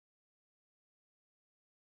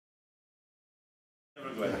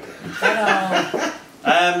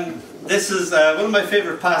This is one of my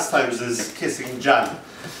favourite pastimes is kissing Jan.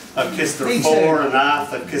 I've kissed her fore and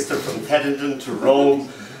aft, I've kissed her from Teddington to Rome.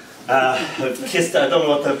 I've kissed, I don't know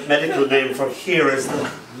what the medical name for here is, the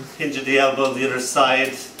hinge of the elbow, the other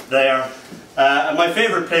side there. And my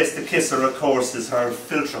favourite place to kiss her, of course, is her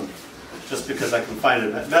philtrum, just because I can find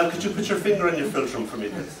it. Mel, could you put your finger on your philtrum for me,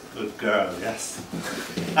 please? Good girl, yes.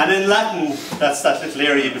 And in Latin, that's that little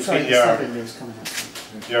area between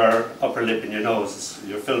your upper lip and your nose,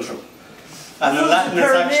 your philtrum. And in Latin,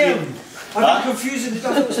 it's actually... I'm confusing it.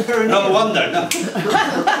 I thought it was a perineum. No wonder, no.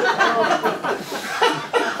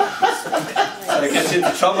 So it gets you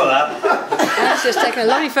into trouble, that. Let's just take a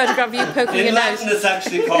lovely photograph of you poking your nose. In Latin, it's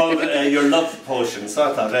actually called your love potion. So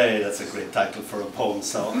I thought, hey, that's a great title for a poem.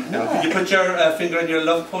 So, could you put your finger in your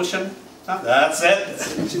love potion? That's it.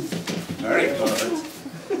 Very good.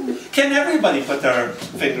 Can everybody put their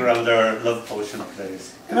finger on their love potion,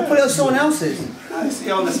 please? Can I put it on someone else's? I see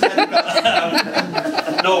all this medical.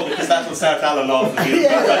 No, because that will start Alan off and you'll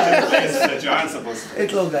put that in places that you aren't supposed to.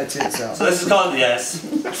 It'll all go to itself. So this is called, yes.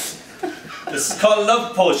 This is called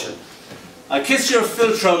love potion. I kiss your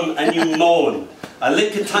philtrum and you moan. I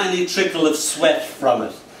lick a tiny trickle of sweat from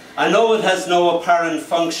it. I know it has no apparent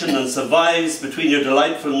function and survives between your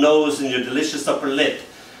delightful nose and your delicious upper lip.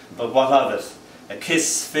 But what of it? A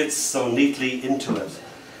kiss fits so neatly into it,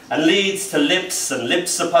 and leads to lips and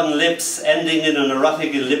lips upon lips, ending in an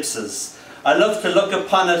erotic ellipsis. I love to look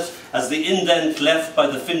upon it as the indent left by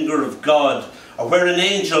the finger of God, or where an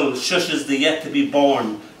angel shushes the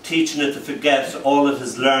yet-to-be-born, teaching it to forget all it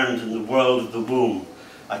has learned in the world of the womb.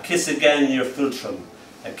 I kiss again your philtrum.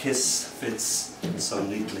 A kiss fits so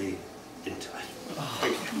neatly into it.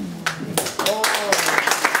 Thank you.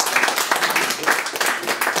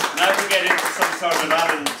 Now we get into some sort of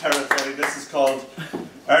Alan territory. This is called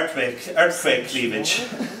earthquake cleavage.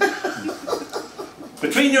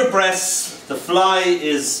 Between your breasts, the fly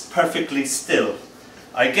is perfectly still.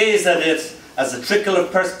 I gaze at it as a trickle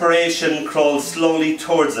of perspiration crawls slowly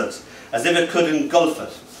towards it, as if it could engulf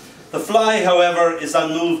it. The fly, however, is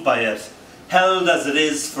unmoved by it, held as it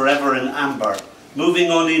is forever in amber,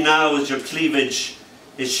 moving only now as your cleavage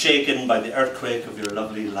is shaken by the earthquake of your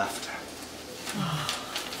lovely laughter.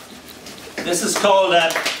 This is called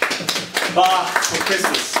Bach for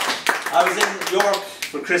Christmas. I was in York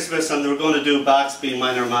for Christmas and they were going to do Bach's B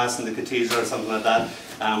minor Mass in the cathedral or something like that,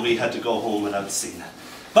 and we had to go home without seeing it.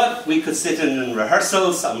 But we could sit in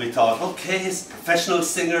rehearsals and we thought, okay, professional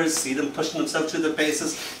singers, see them pushing themselves through the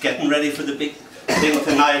paces, getting ready for the big thing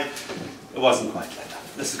tonight. It wasn't quite like that.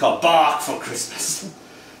 This is called Bach for Christmas.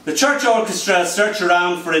 The church orchestra search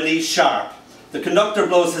around for an E sharp. The conductor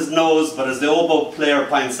blows his nose, but as the oboe player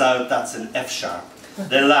points out, that's an F sharp.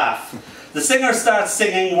 They laugh. The singer starts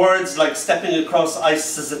singing words like stepping across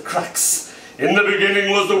ice as it cracks. In the beginning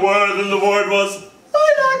was the Word, and the Word was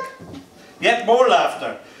lilac. Yet more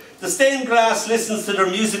laughter. The stained glass listens to their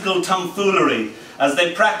musical tomfoolery as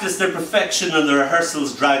they practice their perfection and the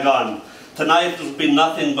rehearsals drag on. Tonight it'll be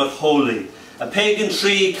nothing but holy. A pagan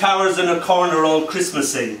tree cowers in a corner all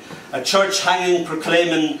Christmassy. A church hanging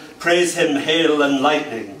proclaiming, praise him, hail and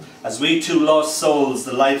lightning. As we two lost souls,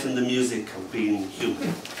 the light and the music of being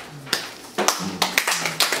human.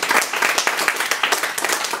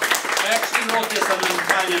 I actually wrote this on an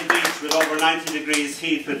Italian beach with over 90 degrees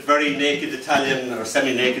heat with very naked Italian or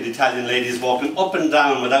semi-naked Italian ladies walking up and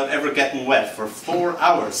down without ever getting wet for 4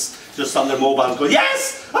 hours, just on their mobiles going,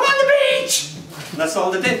 yes, I'm on the beach! And that's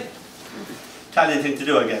all they did. Italian thing to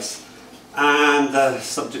do, I guess. And the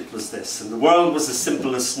subject was this, and the world was as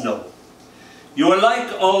simple as snow. You are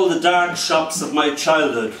like all the dark shops of my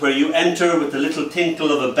childhood, where you enter with the little tinkle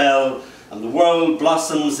of a bell, and the world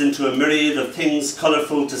blossoms into a myriad of things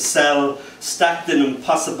colourful to sell, stacked in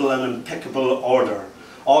impossible and impeccable order,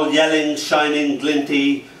 all yelling, shining,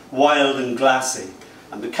 glinty, wild and glassy.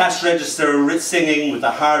 And the cash register singing with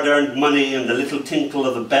the hard-earned money, and the little tinkle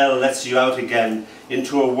of a bell lets you out again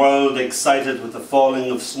into a world excited with the falling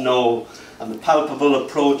of snow and the palpable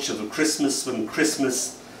approach of a Christmas when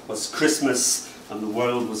Christmas was Christmas and the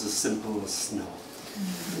world was as simple as snow.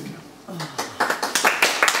 In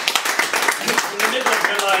the middle of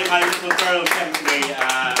July, my little girl came to me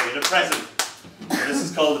with a present. This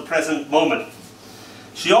is called the present moment.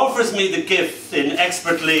 She offers me the gift in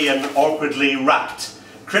expertly and awkwardly wrapped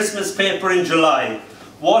Christmas paper in July.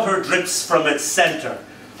 Water drips from its centre.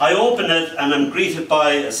 I open it and am greeted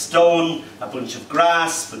by a stone, a bunch of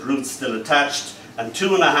grass with roots still attached, and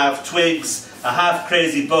 2.5 twigs, a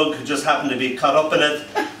half-crazy bug who just happened to be caught up in it.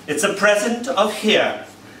 It's a present of here.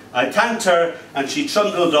 I thanked her and she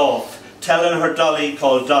trundled off, telling her dolly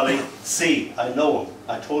called Dolly, see, I know him.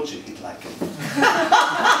 I told you he'd like him.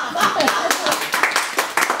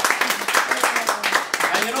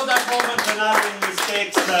 And you know that moment when Alan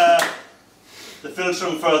mistakes the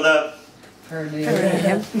filtrum for the...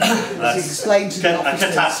 That's a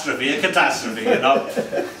catastrophe, you know.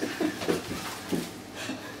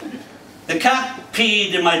 The cat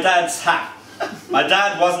peed in my dad's hat. My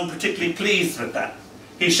dad wasn't particularly pleased with that.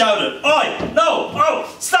 He shouted, "Oi, no,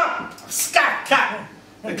 oh, stop, scat cat."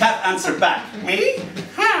 The cat answered back, "Me?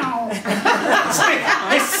 How?"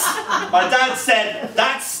 My dad said,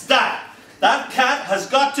 "That's that. That cat has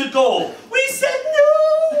got to go." We said,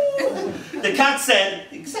 "No." The cat said,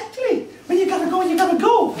 "Exactly. When you gotta go, you gotta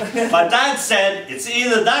go." My dad said, "It's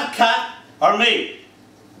either that cat or me."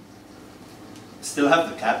 Still have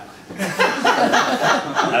the cat.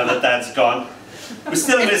 Now that Dad's gone. We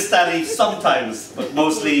still miss Daddy sometimes, but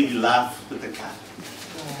mostly we laugh with the cat.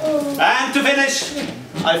 And to finish,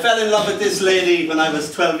 I fell in love with this lady when I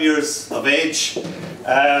was 12 years of age.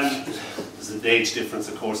 There's an age difference,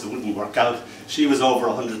 of course, it wouldn't work out. She was over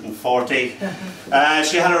 140.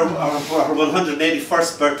 She had her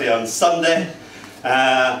 181st birthday on Sunday.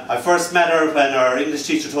 I first met her when our English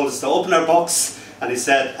teacher told us to open our books, and he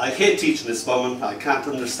said, "I hate teaching this woman, I can't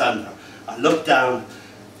understand her." I looked down,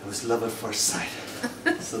 it was love at first sight.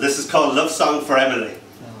 So this is called Love Song for Emily.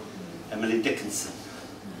 Emily Dickinson.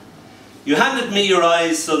 You handed me your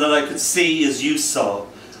eyes so that I could see as you saw.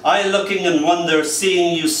 I looking in wonder,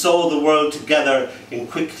 seeing you sew the world together in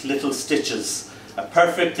quick little stitches. A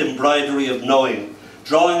perfect embroidery of knowing.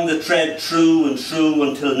 Drawing the thread true and true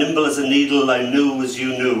until nimble as a needle I knew as you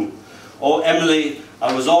knew. Oh Emily,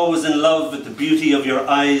 I was always in love with the beauty of your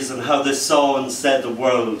eyes and how they saw and said the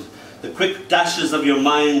world. The quick dashes of your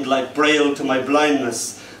mind like braille to my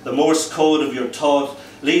blindness, the Morse code of your thought,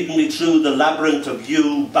 leading me through the labyrinth of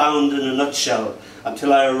you bound in a nutshell,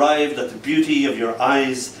 until I arrived at the beauty of your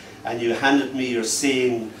eyes and you handed me your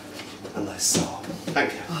seeing and I saw.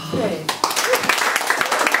 Thank you.